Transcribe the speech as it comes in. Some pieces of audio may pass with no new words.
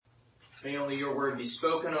May only your word be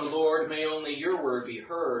spoken, O Lord. May only your word be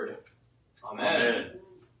heard. Amen. Amen.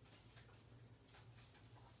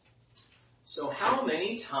 So how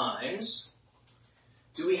many times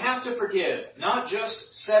do we have to forgive? Not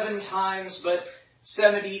just 7 times, but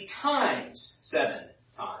 70 times 7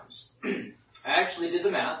 times. I actually did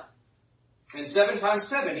the math, and 7 times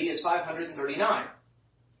 70 is 539.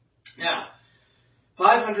 Now,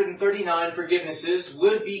 539 forgivenesses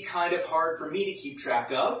would be kind of hard for me to keep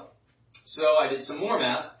track of, so I did some more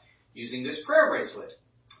math using this prayer bracelet.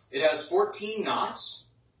 It has 14 knots,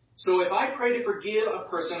 so if I pray to forgive a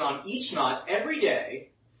person on each knot every day,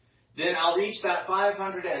 then I'll reach that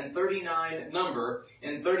 539 number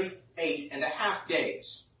in 38 and a half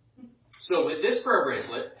days. So with this prayer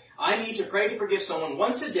bracelet, I need to pray to forgive someone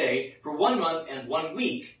once a day for 1 month and 1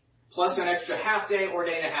 week, plus an extra half day or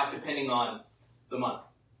day and a half depending on the month.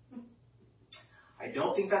 I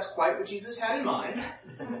don't think that's quite what Jesus had in mind.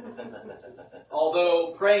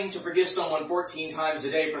 Although praying to forgive someone 14 times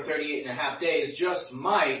a day for 38 and a half days just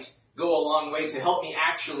might go a long way to help me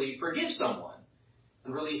actually forgive someone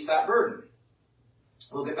and release that burden.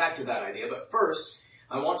 We'll get back to that idea, but first,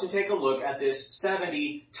 I want to take a look at this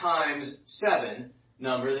 70 times 7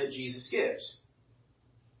 number that Jesus gives.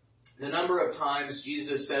 The number of times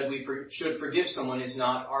Jesus said we should forgive someone is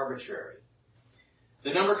not arbitrary.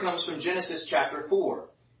 The number comes from Genesis chapter 4.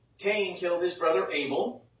 Cain killed his brother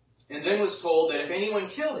Abel, and then was told that if anyone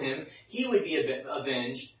killed him, he would be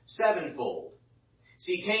avenged 7-fold.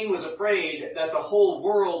 See, Cain was afraid that the whole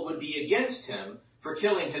world would be against him for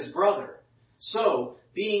killing his brother. So,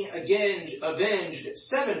 being avenged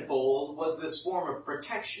 7-fold was this form of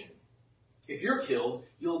protection. If you're killed,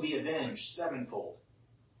 you'll be avenged 7-fold.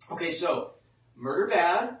 Okay, so, murder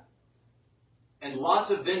bad, and lots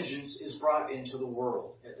of vengeance is brought into the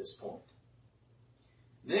world at this point.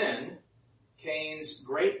 Then, Cain's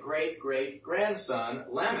great-great-great-grandson,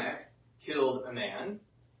 Lamech, killed a man,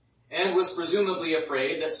 and was presumably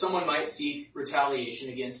afraid that someone might seek retaliation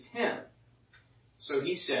against him. So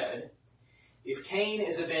he said, if Cain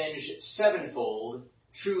is avenged 7-fold,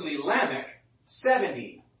 truly Lamech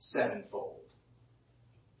 77-fold.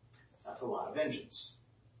 That's a lot of vengeance.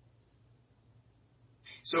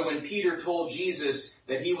 So when Peter told Jesus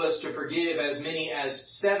that he was to forgive as many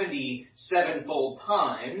as 77-fold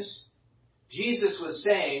times, Jesus was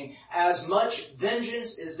saying, as much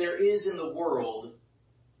vengeance as there is in the world,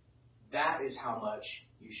 that is how much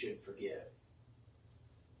you should forgive.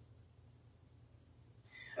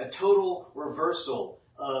 A total reversal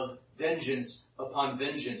of vengeance upon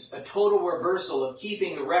vengeance. A total reversal of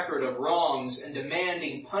keeping the record of wrongs and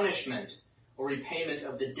demanding punishment or repayment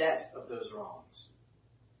of the debt of those wrongs.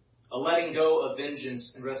 A letting go of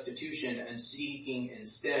vengeance and restitution and seeking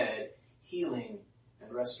instead healing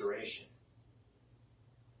and restoration.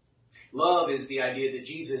 Love is the idea that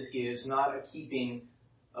Jesus gives, not a keeping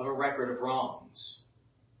of a record of wrongs.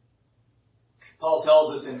 Paul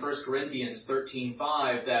tells us in 1 Corinthians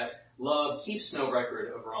 13:5 that love keeps no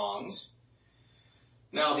record of wrongs.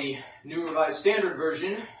 Now the New Revised Standard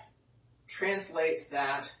Version translates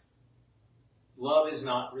that love is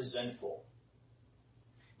not resentful,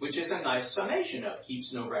 which is a nice summation of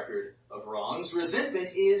keeps no record of wrongs. Resentment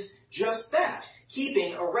is just that,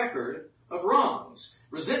 keeping a record of wrongs.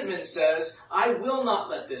 Resentment says, I will not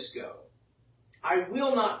let this go. I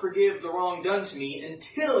will not forgive the wrong done to me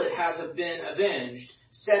until it has been avenged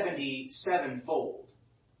 77-fold.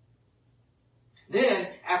 Then,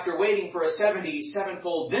 after waiting for a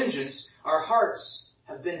 77-fold vengeance, our hearts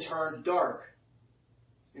have been turned dark,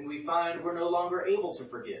 and we find we're no longer able to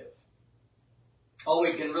forgive. All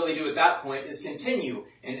we can really do at that point is continue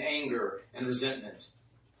in anger and resentment.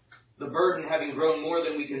 The burden having grown more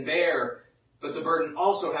than we can bear, but the burden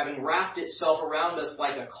also having wrapped itself around us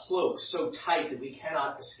like a cloak so tight that we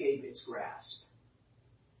cannot escape its grasp.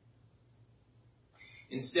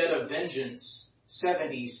 Instead of vengeance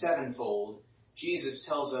 77-fold, Jesus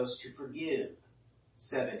tells us to forgive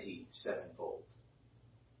 77-fold.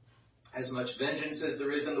 As much vengeance as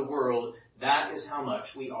there is in the world, that is how much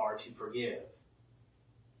we are to forgive.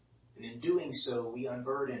 And in doing so, we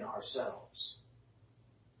unburden ourselves.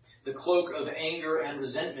 The cloak of anger and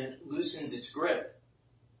resentment loosens its grip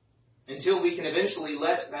until we can eventually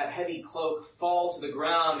let that heavy cloak fall to the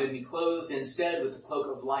ground and be clothed instead with the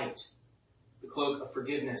cloak of light, the cloak of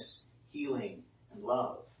forgiveness, healing, and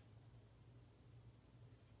love.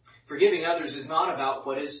 Forgiving others is not about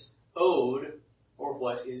what is owed or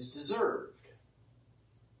what is deserved.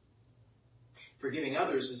 Forgiving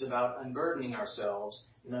others is about unburdening ourselves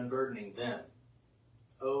and unburdening them,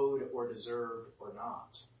 owed or deserved or not.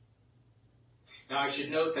 Now, I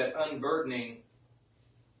should note that unburdening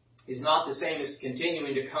is not the same as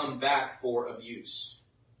continuing to come back for abuse.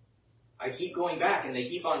 I keep going back and they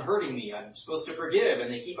keep on hurting me. I'm supposed to forgive and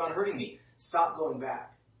they keep on hurting me. Stop going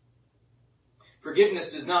back.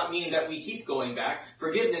 Forgiveness does not mean that we keep going back.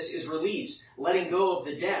 Forgiveness is release, letting go of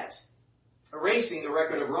the debt, erasing the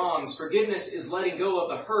record of wrongs. Forgiveness is letting go of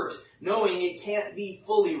the hurt, knowing it can't be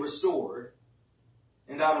fully restored.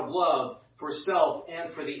 And out of love for self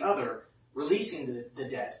and for the other, releasing the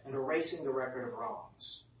debt and erasing the record of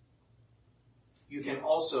wrongs. You can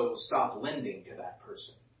also stop lending to that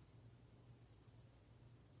person.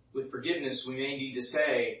 With forgiveness, we may need to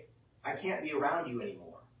say, I can't be around you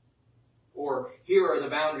anymore. Or, here are the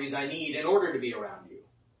boundaries I need in order to be around you.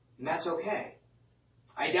 And that's okay.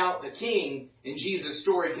 I doubt the king in Jesus'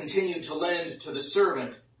 story continued to lend to the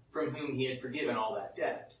servant from whom he had forgiven all that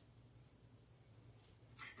debt.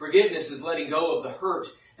 Forgiveness is letting go of the hurt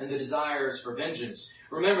and the desires for vengeance.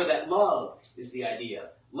 Remember that love is the idea.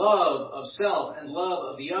 Love of self and love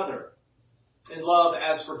of the other. And love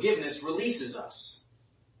as forgiveness releases us.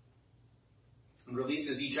 And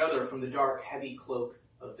releases each other from the dark, heavy cloak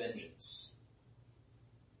of vengeance.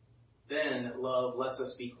 Then love lets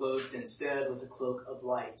us be clothed instead with the cloak of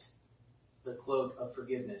light, the cloak of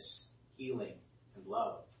forgiveness, healing, and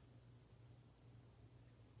love.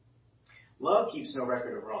 Love keeps no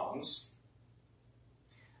record of wrongs,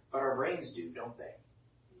 but our brains do, don't they?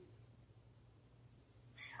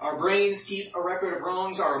 Our brains keep a record of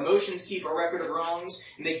wrongs, our emotions keep a record of wrongs,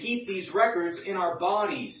 and they keep these records in our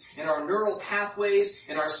bodies, in our neural pathways,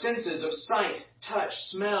 in our senses of sight, touch,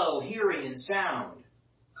 smell, hearing, and sound.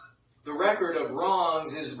 The record of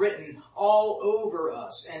wrongs is written all over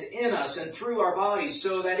us and in us and through our bodies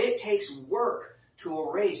so that it takes work to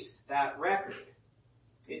erase that record.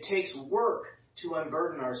 It takes work to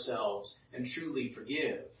unburden ourselves and truly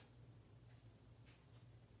forgive.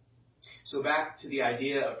 So back to the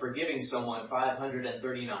idea of forgiving someone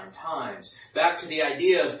 539 times. Back to the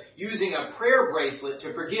idea of using a prayer bracelet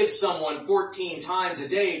to forgive someone 14 times a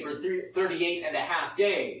day for 38 and a half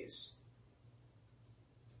days.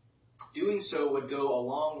 Doing so would go a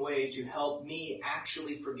long way to help me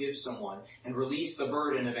actually forgive someone and release the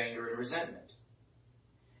burden of anger and resentment.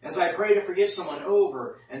 As I pray to forgive someone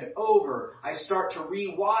over and over, I start to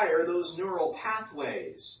rewire those neural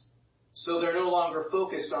pathways so they're no longer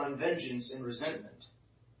focused on vengeance and resentment.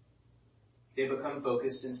 They become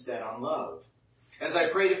focused instead on love. As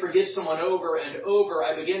I pray to forgive someone over and over,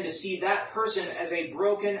 I begin to see that person as a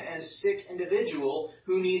broken and sick individual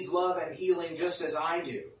who needs love and healing just as I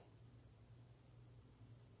do.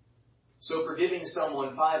 So forgiving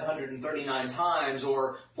someone 539 times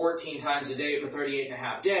or 14 times a day for 38 and a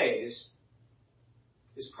half days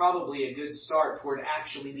is probably a good start toward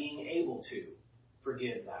actually being able to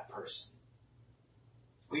forgive that person.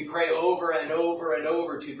 We pray over and over and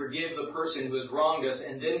over to forgive the person who has wronged us,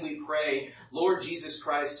 and then we pray, Lord Jesus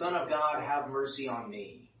Christ, Son of God, have mercy on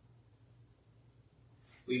me.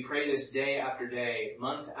 We pray this day after day,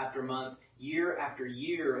 month after month, year after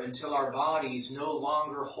year, until our bodies no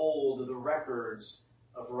longer hold the records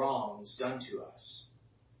of wrongs done to us.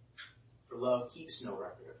 For love keeps no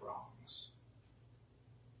record of wrongs.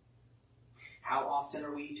 How often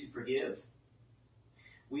are we to forgive?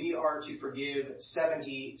 We are to forgive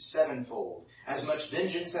 77-fold. As much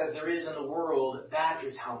vengeance as there is in the world, that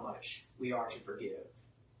is how much we are to forgive.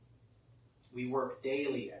 We work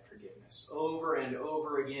daily at forgiveness, over and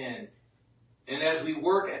over again. And as we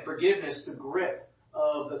work at forgiveness, the grip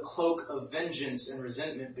of the cloak of vengeance and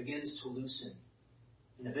resentment begins to loosen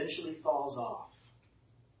and eventually falls off.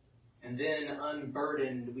 And then,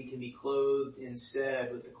 unburdened, we can be clothed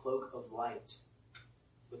instead with the cloak of light,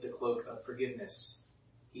 with the cloak of forgiveness,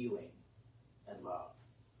 healing, and love.